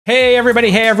Hey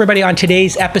everybody, on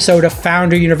today's episode of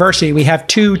Founder University, we have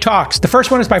two talks. The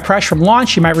first one is by Presh from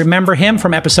Launch. You might remember him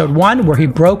from episode 1, where he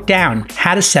broke down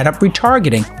how to set up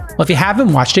retargeting. Well, if you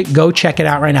haven't watched it, go check it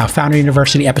out right now, Founder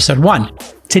University episode 1.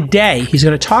 Today, he's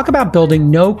going to talk about building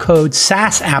no-code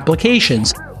SaaS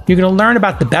applications. You're going to learn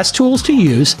about the best tools to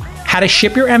use, how to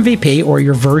ship your MVP or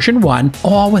your version 1,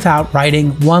 all without writing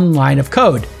one line of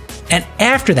code. And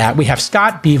after that, we have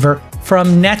Scott Beaver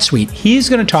from NetSuite. He's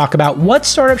going to talk about what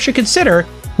startups should consider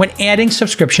when adding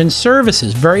subscription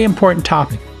services. Very important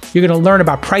topic. You're going to learn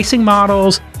about pricing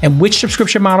models and which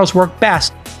subscription models work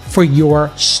best for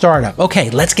your startup.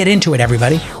 Okay, let's get into it,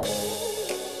 everybody. Hey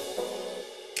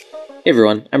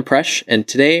everyone, I'm Presh, and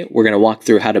today we're going to walk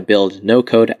through how to build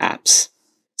no-code apps.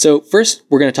 So first,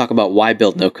 we're going to talk about why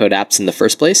build no-code apps in the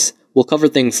first place. We'll cover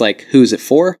things like who's it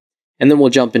for, and then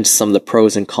we'll jump into some of the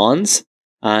pros and cons.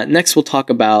 Next, we'll talk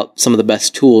about some of the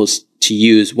best tools to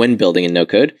use when building in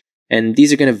no-code, and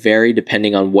these are going to vary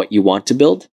depending on what you want to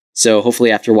build. So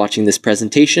hopefully after watching this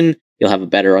presentation, you'll have a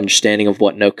better understanding of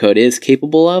what no-code is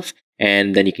capable of,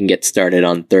 and then you can get started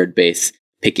on third base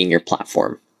picking your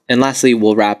platform. And lastly,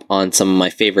 we'll wrap on some of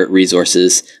my favorite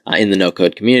resources in the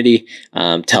no-code community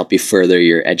to help you further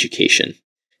your education.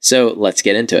 So let's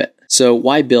get into it. So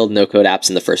why build no-code apps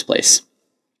in the first place?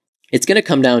 It's going to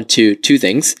come down to two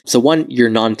things. So one, you're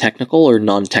non-technical or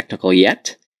non-technical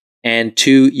yet. And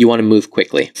two, you want to move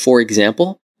quickly. For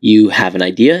example, you have an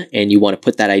idea and you want to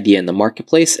put that idea in the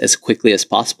marketplace as quickly as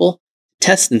possible.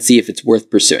 Test and see if it's worth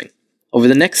pursuing. Over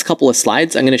the next couple of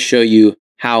slides, I'm going to show you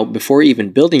how before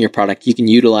even building your product, you can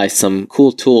utilize some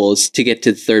cool tools to get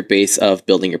to the third base of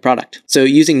building your product. So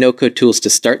using no-code tools to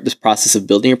start this process of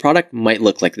building your product might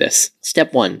look like this.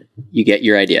 Step 1, you get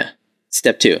your idea.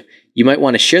 Step 2, you might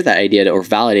want to share that idea or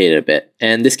validate it a bit.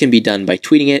 And this can be done by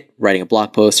tweeting it, writing a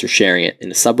blog post, or sharing it in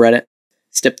a subreddit.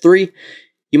 Step 3,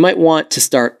 you might want to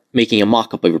start making a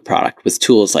mock-up of your product with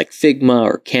tools like Figma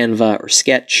or Canva or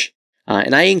Sketch.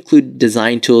 And I include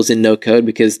design tools in no-code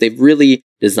because they've really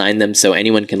designed them so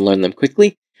anyone can learn them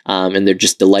quickly. And they're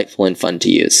just delightful and fun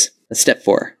to use. Step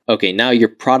 4, okay, now your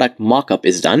product mock-up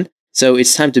is done. So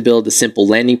it's time to build a simple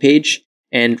landing page.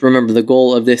 And remember, the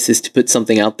goal of this is to put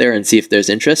something out there and see if there's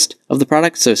interest of the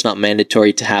product. So it's not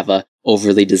mandatory to have a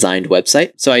overly designed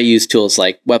website. So I use tools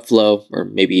like Webflow or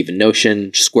maybe even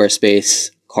Notion,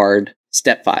 Squarespace, Card.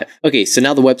 Step 5. Okay, so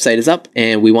now the website is up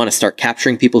and we want to start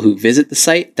capturing people who visit the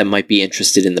site that might be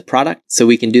interested in the product. So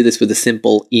we can do this with a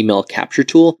simple email capture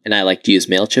tool. And I like to use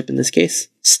MailChimp in this case.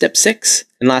 Step 6.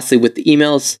 And lastly, with the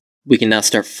emails, we can now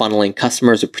start funneling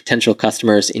customers or potential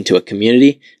customers into a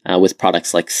community with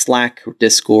products like Slack or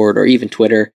Discord or even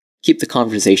Twitter. Keep the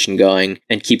conversation going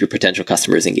and keep your potential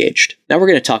customers engaged. Now we're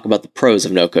going to talk about the pros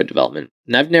of no-code development.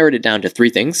 And I've narrowed it down to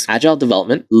 3 things: agile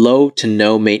development, low to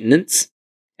no maintenance,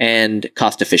 and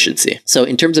cost efficiency. So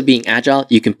in terms of being agile,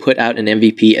 you can put out an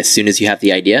MVP as soon as you have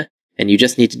the idea. And you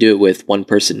just need to do it with one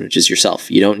person, which is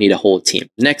yourself. You don't need a whole team.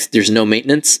 Next, there's no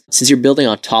maintenance. Since you're building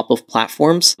on top of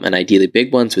platforms, and ideally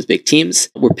big ones with big teams,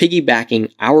 we're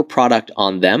piggybacking our product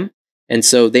on them. And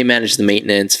so they manage the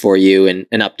maintenance for you and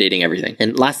updating everything.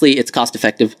 And lastly, it's cost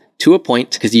effective to a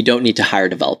point because you don't need to hire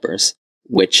developers,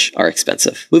 which are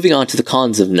expensive. Moving on to the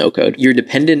cons of no-code. You're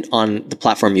dependent on the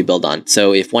platform you build on.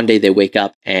 So if one day they wake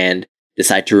up and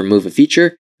decide to remove a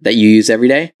feature that you use every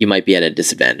day, you might be at a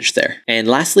disadvantage there. And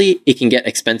lastly, it can get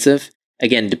expensive.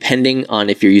 Again, depending on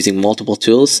if you're using multiple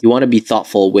tools, you want to be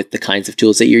thoughtful with the kinds of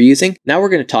tools that you're using. Now we're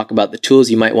going to talk about the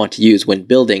tools you might want to use when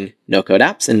building no-code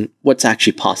apps and what's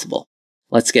actually possible.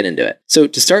 Let's get into it. So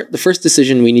to start, the first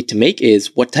decision we need to make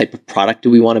is what type of product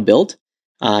do we want to build?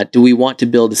 Do we want to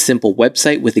build a simple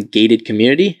website with a gated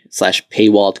community /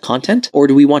 paywalled content? Or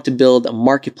do we want to build a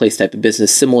marketplace type of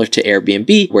business similar to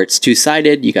Airbnb, where it's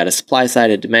two-sided, you got a supply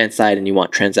side, a demand side, and you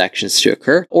want transactions to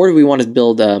occur? Or do we want to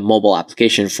build a mobile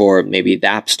application for maybe the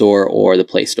App Store or the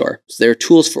Play Store? So there are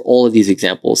tools for all of these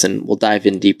examples, and we'll dive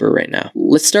in deeper right now.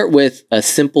 Let's start with a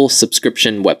simple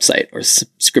subscription website or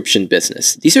subscription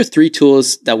business. These are 3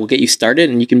 tools that will get you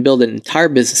started, and you can build an entire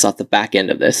business off the back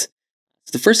end of this.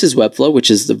 The first is Webflow, which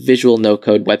is the visual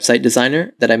no-code website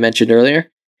designer that I mentioned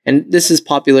earlier. And this is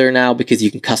popular now because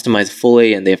you can customize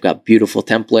fully and they've got beautiful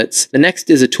templates. The next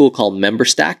is a tool called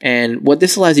MemberStack. And what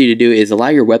this allows you to do is allow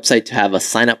your website to have a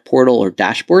sign-up portal or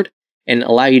dashboard and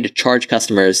allow you to charge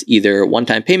customers either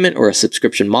one-time payment or a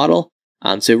subscription model.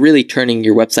 So really turning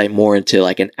your website more into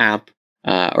like an app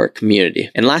or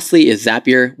community. And lastly is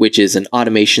Zapier, which is an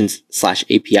automation /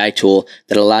 API tool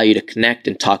that allow you to connect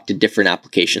and talk to different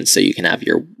applications. So you can have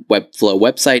your Webflow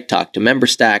website talk to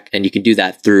MemberStack, and you can do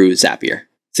that through Zapier.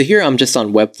 So here I'm just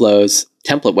on Webflow's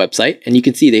template website, and you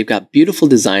can see they've got beautiful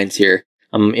designs here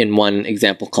I'm in one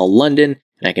example called London,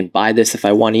 and I can buy this if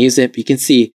I want to use it. But you can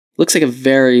see, it looks like a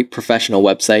very professional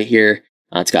website here.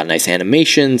 It's got nice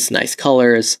animations, nice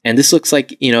colors, and this looks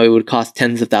like, it would cost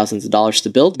tens of thousands of dollars to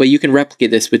build, but you can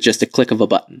replicate this with just a click of a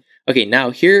button. Okay, now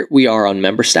here we are on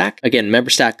MemberStack. Again,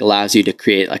 MemberStack allows you to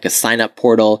create like a sign-up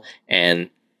portal and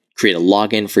create a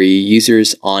login for your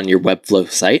users on your Webflow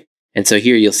site. And so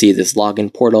here you'll see this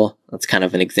login portal. That's kind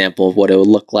of an example of what it would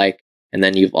look like. And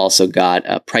then you've also got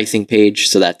a pricing page.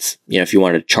 So that's, if you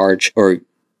want to charge or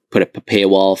put up a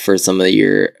paywall for some of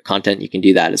your content, you can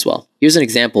do that as well. Here's an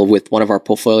example with one of our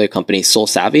portfolio companies, Soul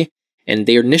Savvy, and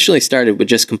they initially started with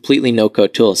just completely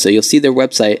no-code tools. So you'll see their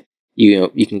website. You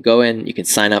can go in, you can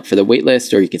sign up for the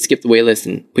waitlist, or you can skip the waitlist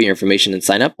and put your information and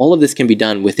sign up. All of this can be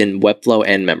done within Webflow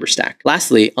and MemberStack.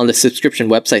 Lastly, on the subscription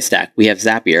website stack, we have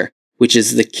Zapier, which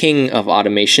is the king of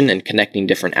automation and connecting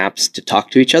different apps to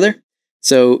talk to each other.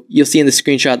 So you'll see in the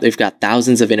screenshot, they've got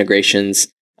thousands of integrations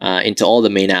into all the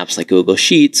main apps like Google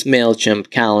Sheets,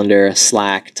 MailChimp, Calendar,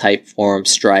 Slack, Typeform,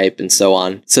 Stripe, and so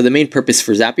on. So the main purpose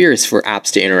for Zapier is for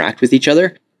apps to interact with each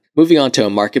other. Moving on to a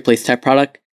marketplace type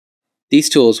product, these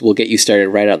tools will get you started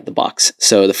right out of the box.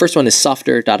 So the first one is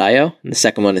Softer.io, and the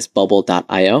second one is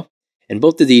Bubble.io. And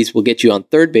both of these will get you on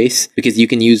third base because you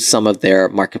can use some of their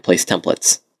marketplace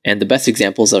templates. And the best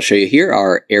examples I'll show you here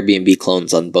are Airbnb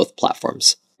clones on both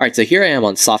platforms. All right, so here I am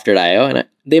on Softer.io, and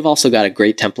they've also got a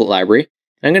great template library.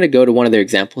 I'm going to go to one of their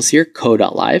examples here,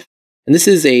 Co.live. And this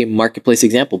is a marketplace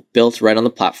example built right on the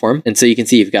platform. And so you can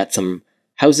see you've got some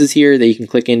houses here that you can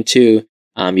click into.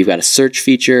 You've got a search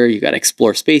feature, you've got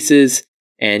explore spaces,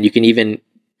 and you can even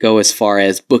go as far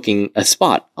as booking a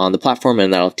spot on the platform,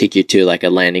 and that'll take you to like a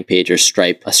landing page or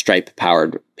a Stripe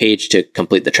powered page to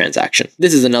complete the transaction.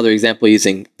 This is another example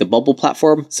using the Bubble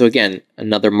platform. So again,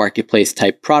 another marketplace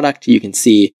type product. You can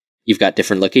see you've got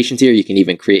different locations here. You can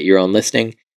even create your own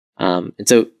listing. And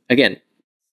so again,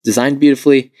 designed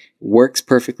beautifully, works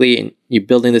perfectly, and you're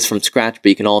building this from scratch, but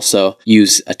you can also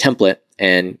use a template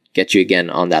and get you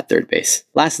again on that third base.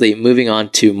 Lastly, moving on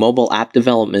to mobile app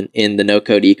development in the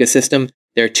no-code ecosystem,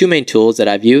 there are two main tools that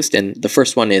I've used, and the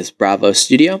first one is Bravo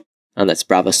Studio, and that's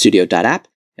bravostudio.app,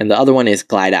 and the other one is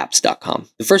glideapps.com.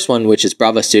 The first one, which is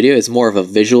Bravo Studio, is more of a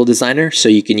visual designer, so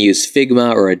you can use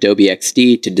Figma or Adobe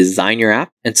XD to design your app.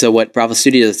 And so what Bravo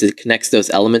Studio does is it connects those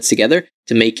elements together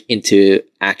to make into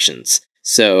actions.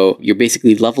 So you're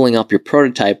basically leveling up your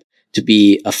prototype to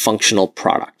be a functional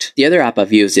product. The other app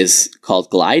I've used is called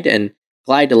Glide, and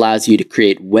Glide allows you to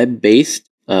create web-based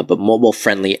but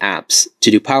mobile-friendly apps to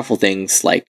do powerful things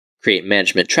like create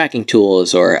management tracking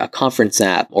tools or a conference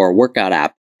app or a workout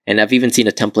app. And I've even seen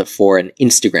a template for an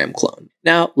Instagram clone.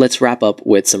 Now let's wrap up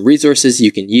with some resources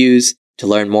you can use to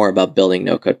learn more about building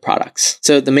no-code products.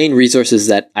 So the main resources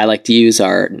that I like to use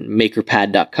are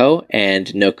makerpad.co and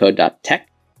nocode.tech.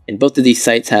 And both of these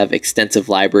sites have extensive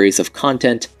libraries of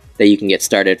content that you can get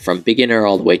started from beginner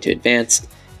all the way to advanced.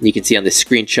 And you can see on this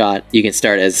screenshot, you can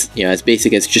start as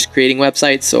basic as just creating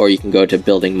websites, or you can go to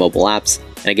building mobile apps.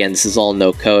 And again, this is all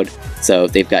no code, so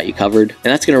they've got you covered. And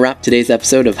that's going to wrap today's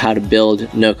episode of how to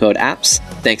build no-code apps.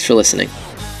 Thanks for listening.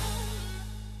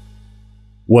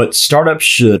 What startups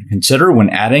should consider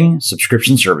when adding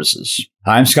subscription services.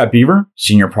 Hi, I'm Scott Beaver,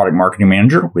 Senior Product Marketing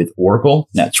Manager with Oracle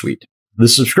NetSuite. The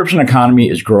subscription economy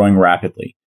is growing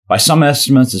rapidly, by some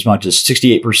estimates as much as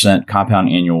 68% compound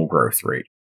annual growth rate.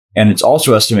 And it's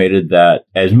also estimated that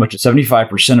as much as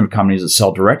 75% of companies that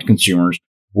sell direct to consumers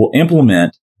will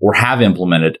implement or have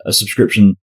implemented a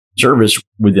subscription service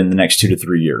within the next 2 to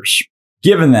 3 years.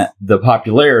 Given that the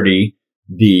popularity,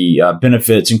 the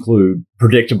benefits include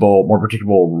more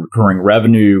predictable recurring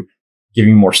revenue,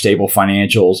 giving more stable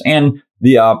financials, and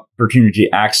the opportunity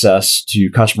to access to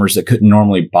customers that couldn't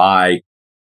normally buy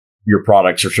your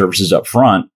products or services up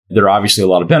front. There are obviously a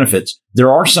lot of benefits.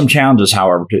 There are some challenges,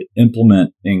 however, to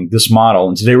implementing this model.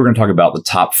 And today we're going to talk about the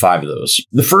top 5 of those.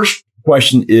 The first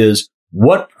question is,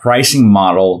 what pricing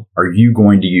model are you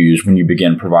going to use when you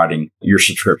begin providing your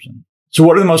subscription? So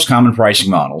what are the most common pricing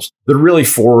models? There are really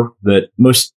 4. The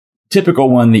most typical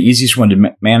one, the easiest one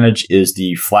to manage, is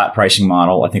the flat pricing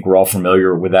model. I think we're all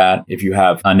familiar with that. If you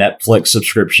have a Netflix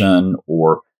subscription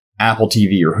or Apple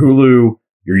TV or Hulu,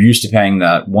 you're used to paying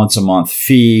that once a month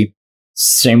fee.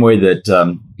 Same way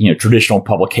that traditional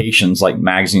publications like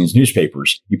magazines,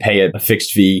 newspapers, you pay a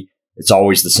fixed fee. It's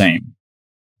always the same.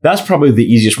 That's probably the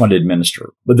easiest one to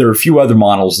administer. But there are a few other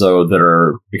models, though, that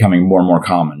are becoming more and more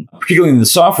common. Particularly in the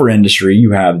software industry,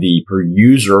 you have the per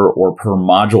user or per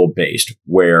module based,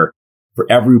 where for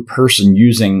every person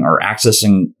using or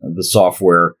accessing the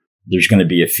software, there's going to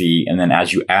be a fee. And then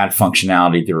as you add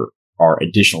functionality, there are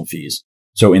additional fees.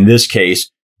 So in this case,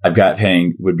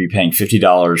 would be paying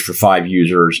 $50 for 5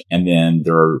 users. And then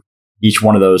each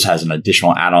one of those has an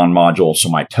additional add-on module. So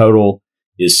my total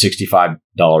is $65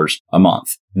 a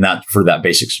month. And that's for that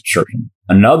basic subscription.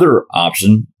 Another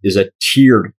option is a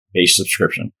tiered based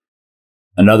subscription.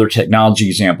 Another technology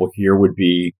example here would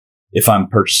be if I'm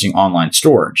purchasing online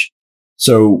storage.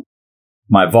 So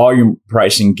my volume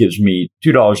pricing gives me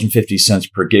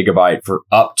 $2.50 per gigabyte for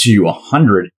up to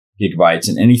 100 gigabytes.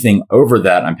 And anything over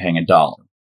that, I'm paying $1.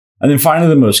 And then finally,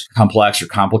 the most complex or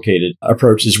complicated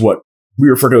approach is what we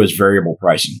refer to as variable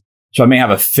pricing. So I may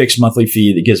have a fixed monthly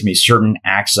fee that gives me certain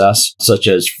access, such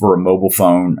as for a mobile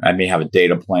phone, I may have a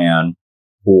data plan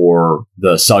or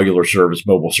the cellular service,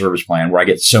 mobile service plan, where I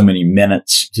get so many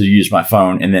minutes to use my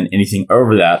phone. And then anything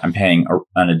over that, I'm paying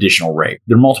an additional rate.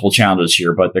 There are multiple challenges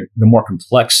here, but the more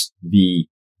complex the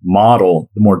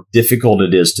model, the more difficult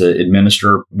it is to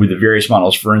administer with the various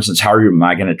models. For instance, am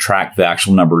I going to track the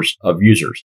actual numbers of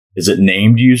users? Is it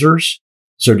named users?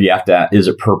 So is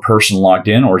it per person logged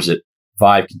in, or is it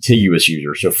 5 contiguous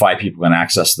users? So 5 people can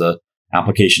access the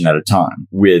application at a time.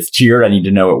 With tiered, I need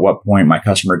to know at what point my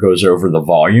customer goes over the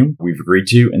volume we've agreed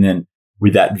to. And then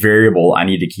with that variable, I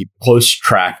need to keep close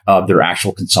track of their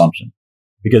actual consumption,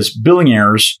 because billing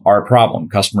errors are a problem.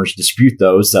 Customers dispute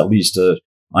those. That leads to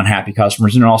unhappy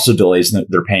customers, and it also delays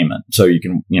their payment. So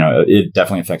it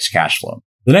definitely affects cash flow.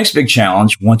 The next big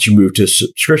challenge once you move to a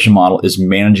subscription model is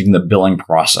managing the billing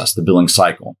process, the billing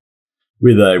cycle.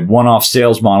 With a one-off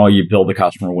sales model, you bill the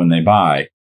customer when they buy.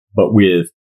 But with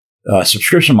a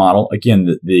subscription model, again,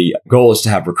 the goal is to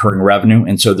have recurring revenue.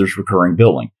 And so there's recurring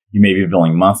billing. You may be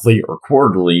billing monthly or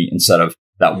quarterly instead of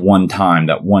that one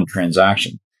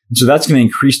transaction. And so that's going to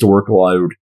increase the workload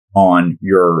on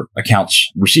your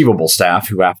accounts receivable staff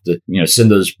who have to,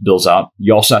 send those bills out.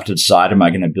 You also have to decide, am I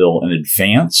going to bill in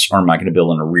advance or am I going to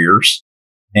bill in arrears?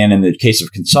 And in the case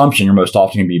of consumption, you're most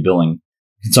often going to be billing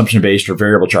consumption-based or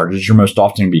variable charges. You're most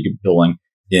often going to be billing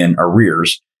in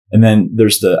arrears. And then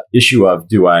there's the issue of,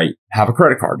 do I have a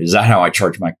credit card? Is that how I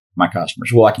charge my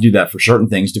customers? Well, I can do that for certain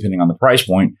things depending on the price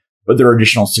point, but there are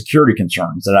additional security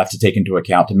concerns that I have to take into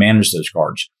account to manage those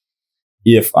cards.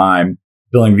 If I'm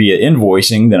billing via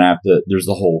invoicing, then there's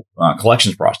the whole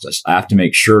collections process. I have to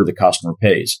make sure the customer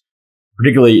pays,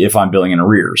 particularly if I'm billing in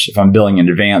arrears. If I'm billing in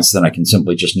advance, then I can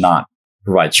simply just not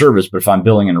provide service. But if I'm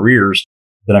billing in arrears,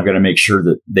 then I've got to make sure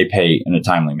that they pay in a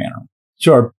timely manner.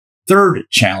 So our third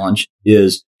challenge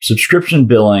is subscription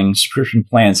billing. Subscription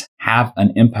plans have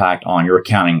an impact on your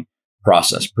accounting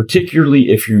process, particularly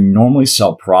if you normally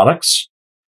sell products.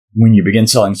 When you begin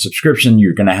selling subscription,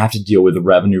 you're going to have to deal with the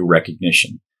revenue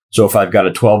recognition. So if I've got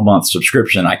a 12-month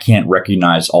subscription, I can't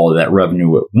recognize all of that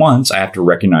revenue at once. I have to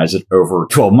recognize it over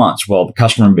 12 months. Well, the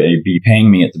customer may be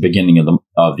paying me at the beginning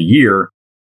of the year.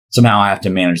 Somehow I have to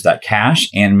manage that cash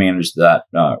and manage that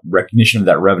recognition of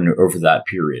that revenue over that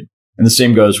period. And the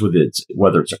same goes with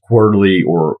whether it's a quarterly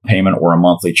or payment or a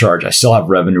monthly charge. I still have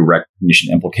revenue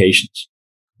recognition implications.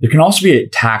 There can also be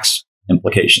tax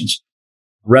implications.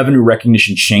 Revenue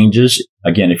recognition changes.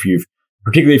 Again,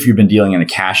 particularly if you've been dealing in a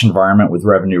cash environment with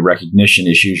revenue recognition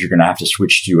issues, you're going to have to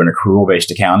switch to an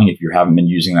accrual-based accounting if you haven't been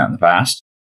using that in the past.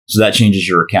 So that changes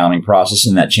your accounting process,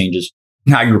 and that changes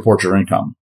how you report your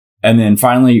income. And then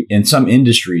finally, in some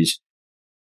industries,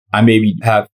 I maybe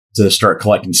have to start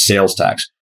collecting sales tax.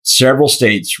 Several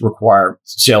states require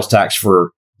sales tax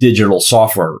for digital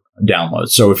software downloads.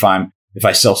 So if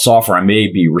I sell software, I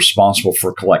may be responsible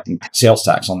for collecting sales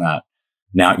tax on that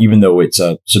now, even though it's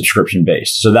a subscription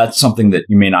based. So that's something that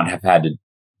you may not have had to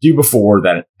do before.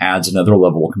 That adds another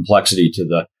level of complexity to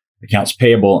the accounts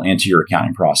payable and to your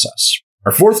accounting process.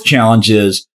 Our fourth challenge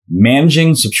is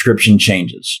managing subscription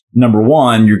changes. Number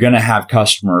one, you're going to have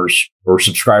customers or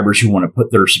subscribers who want to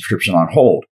put their subscription on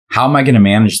hold. How am I going to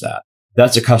manage that?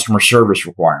 That's a customer service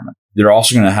requirement. They're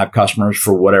also going to have customers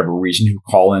for whatever reason who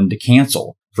call in to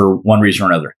cancel for one reason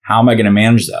or another. How am I going to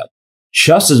manage that?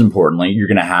 Just as importantly, you're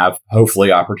going to have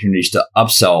hopefully opportunities to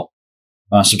upsell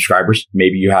subscribers.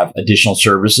 Maybe you have additional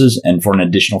services, and for an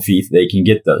additional fee, they can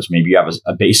get those. Maybe you have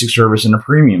a basic service and a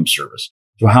premium service.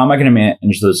 So how am I going to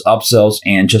manage those upsells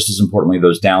and, just as importantly,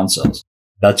 those downsells?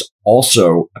 That's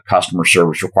also a customer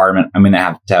service requirement. I'm going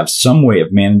to have some way of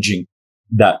managing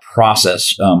that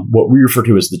process, what we refer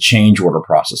to as the change order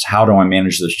process. How do I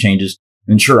manage those changes?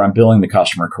 Ensure I'm billing the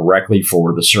customer correctly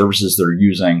for the services they're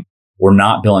using, or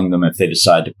not billing them if they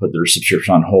decide to put their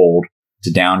subscription on hold,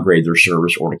 to downgrade their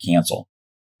service, or to cancel.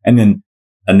 And then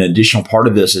an additional part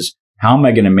of this is, how am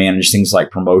I going to manage things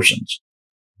like promotions?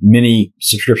 Many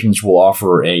subscriptions will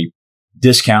offer a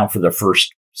discount for the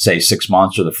first, say, 6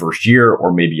 months or the first year,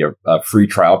 or maybe a free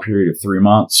trial period of 3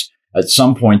 months. At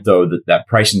some point, though, that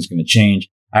pricing is going to change.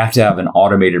 I have to have an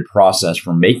automated process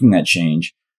for making that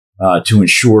change to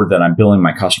ensure that I'm billing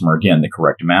my customer, again, the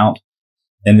correct amount.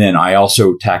 And then I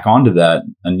also tack onto that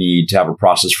a need to have a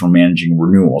process for managing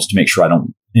renewals to make sure I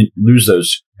don't lose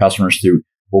those customers through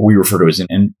what we refer to as an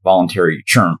involuntary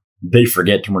churn. They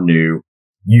forget to renew,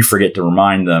 you forget to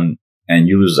remind them, and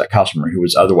you lose that customer who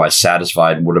was otherwise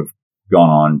satisfied and would have gone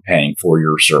on paying for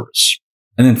your service.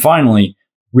 And then finally,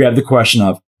 we have the question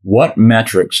of what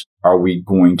metrics are we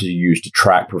going to use to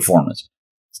track performance?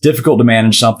 It's difficult to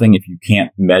manage something if you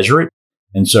can't measure it.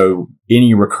 And so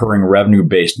any recurring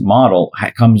revenue-based model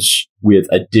comes with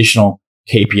additional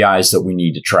KPIs that we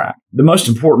need to track. The most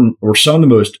important, or some of the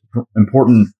most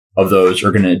important of those,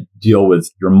 are going to deal with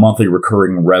your monthly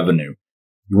recurring revenue.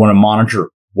 You want to monitor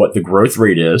what the growth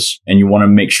rate is, and you want to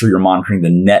make sure you're monitoring the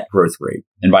net growth rate.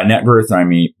 And by net growth I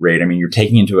mean you're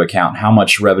taking into account how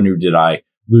much revenue did I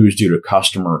lose due to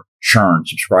customer churn,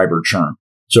 subscriber churn.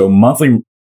 So monthly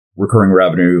recurring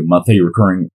revenue, monthly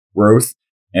recurring growth,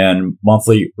 and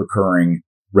monthly recurring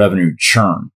revenue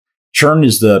churn. Churn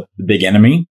is the big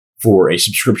enemy for a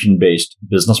subscription-based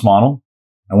business model.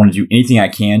 I want to do anything I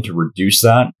can to reduce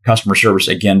that. Customer service,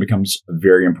 again, becomes a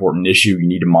very important issue. You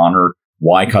need to monitor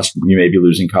why you may be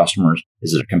losing customers.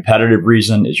 Is it a competitive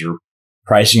reason? Is your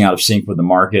pricing out of sync with the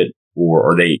market,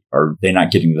 or are they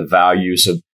not getting the value?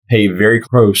 So pay very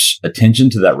close attention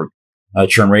to that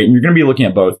churn rate. And you're going to be looking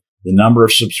at both the number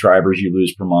of subscribers you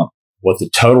lose per month, what the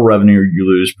total revenue you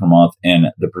lose per month, and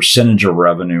the percentage of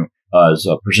revenue as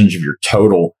a percentage of your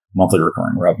total monthly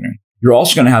recurring revenue. You're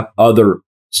also going to have other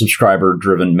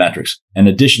subscriber-driven metrics. In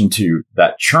addition to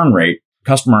that churn rate,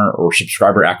 customer or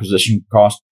subscriber acquisition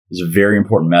cost is a very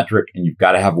important metric, and you've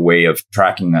got to have a way of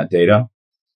tracking that data.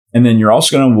 And then you're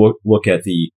also going to look at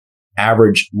the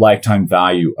average lifetime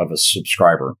value of a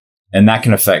subscriber, and that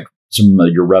can affect some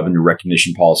of your revenue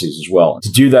recognition policies as well.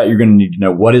 To do that, you're going to need to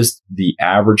know what is the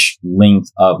average length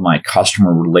of my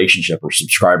customer relationship or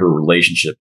subscriber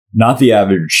relationship, not the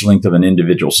average length of an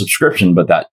individual subscription, but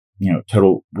that,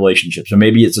 total relationship. So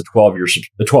maybe it's a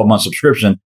 12-month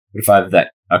subscription, but if I have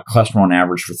a customer on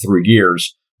average for 3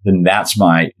 years, then that's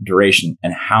my duration,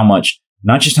 and how much,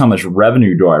 not just how much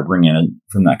revenue do I bring in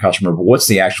from that customer, but what's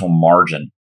the actual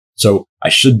margin. So I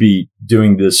should be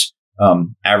doing this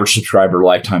average subscriber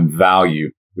lifetime value,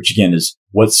 which again is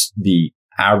what's the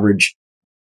average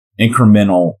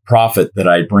incremental profit that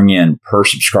I bring in per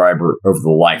subscriber over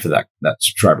the life of that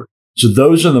subscriber. So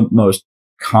those are the most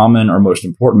common or most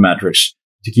important metrics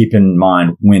to keep in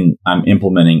mind when I'm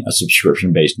implementing a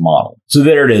subscription-based model. So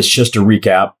there it is, just to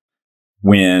recap.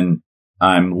 When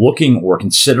I'm looking or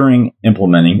considering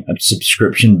implementing a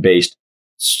subscription-based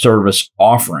service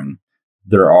offering,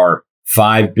 there are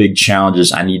 5 big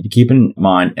challenges I need to keep in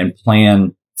mind and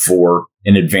plan for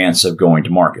in advance of going to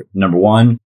market. Number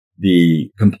 1,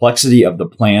 the complexity of the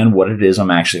plan, what it is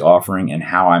I'm actually offering and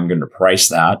how I'm going to price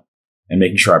that, and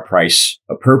making sure I price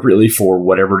appropriately for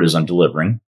whatever it is I'm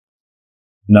delivering.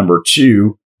 Number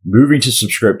 2, moving to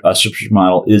a subscription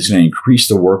model is going to increase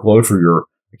the workload for your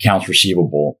accounts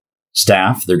receivable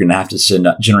staff. They're going to have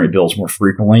to generate bills more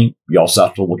frequently. You also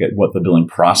have to look at what the billing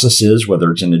process is, whether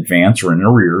it's in advance or in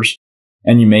arrears.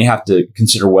 And you may have to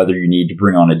consider whether you need to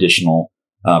bring on additional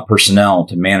personnel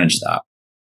to manage that.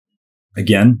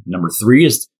 Again, number 3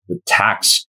 is the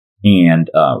tax and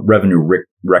revenue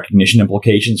recognition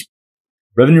implications.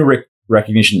 Revenue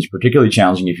recognition is particularly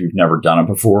challenging if you've never done it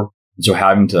before. And so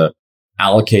having to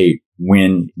allocate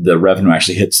when the revenue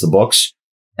actually hits the books.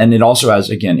 And it also has,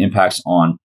 again, impacts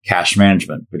on cash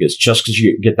management, because just because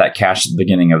you get that cash at the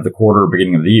beginning of the quarter,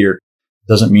 beginning of the year,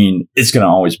 doesn't mean it's going to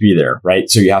always be there, right?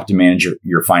 So you have to manage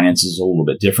your finances a little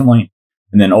bit differently.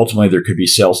 And then ultimately there could be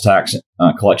sales tax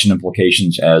collection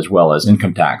implications as well as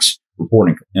income tax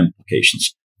reporting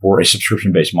implications for a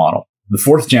subscription-based model. The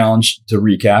 4th challenge, to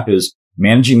recap, is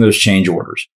managing those change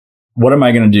orders. What am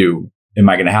I going to do? Am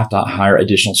I going to have to hire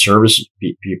additional service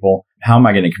people? How am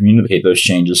I going to communicate those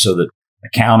changes so that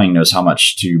accounting knows how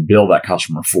much to bill that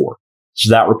customer for?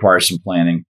 So that requires some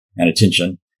planning and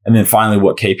attention. And then finally,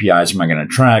 what KPIs am I going to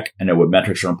track? I know what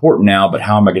metrics are important now, but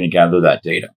how am I going to gather that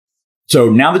data? So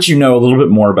now that you know a little bit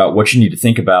more about what you need to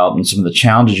think about and some of the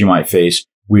challenges you might face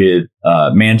with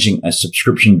managing a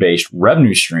subscription-based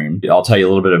revenue stream, I'll tell you a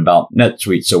little bit about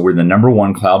NetSuite. So we're the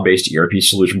 #1 cloud-based ERP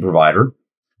solution provider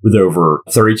with over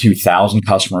 32,000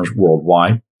 customers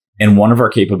worldwide. And one of our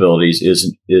capabilities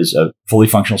is a fully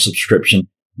functional subscription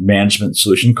management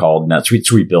solution called NetSuite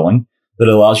Suite Billing that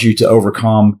allows you to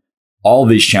overcome all of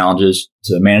these challenges,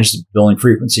 to manage the billing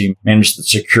frequency, manage the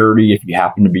security if you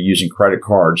happen to be using credit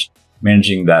cards,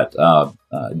 managing that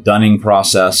dunning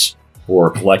process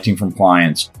or collecting from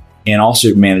clients, and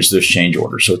also manage those change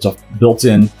orders. So it's a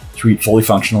built-in suite, fully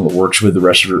functional, that works with the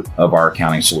rest of our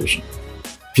accounting solution.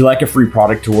 If you like a free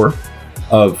product tour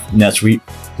of NetSuite,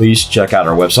 please check out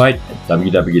our website at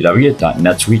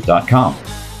www.netsuite.com.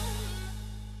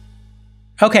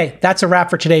 Okay, that's a wrap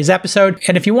for today's episode.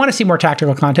 And if you want to see more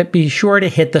tactical content, be sure to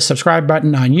hit the subscribe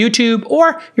button on YouTube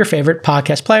or your favorite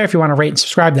podcast player. If you want to rate and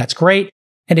subscribe, that's great.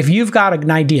 And if you've got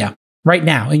an idea right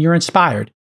now and you're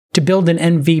inspired to build an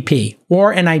MVP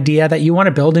or an idea that you want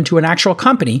to build into an actual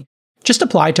company, just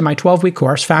apply to my 12-week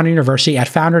course, Founder University, at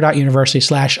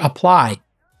founder.university/apply.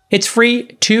 It's free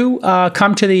to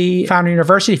come to the Founder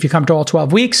University if you come to all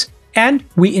 12 weeks. And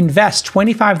we invest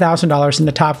 $25,000 in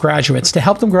the top graduates to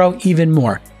help them grow even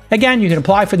more. Again, you can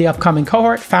apply for the upcoming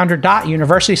cohort,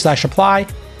 founder.university/apply.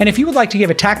 And if you would like to give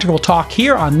a tactical talk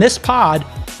here on this pod,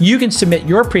 you can submit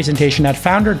your presentation at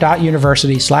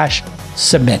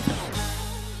founder.university/submit.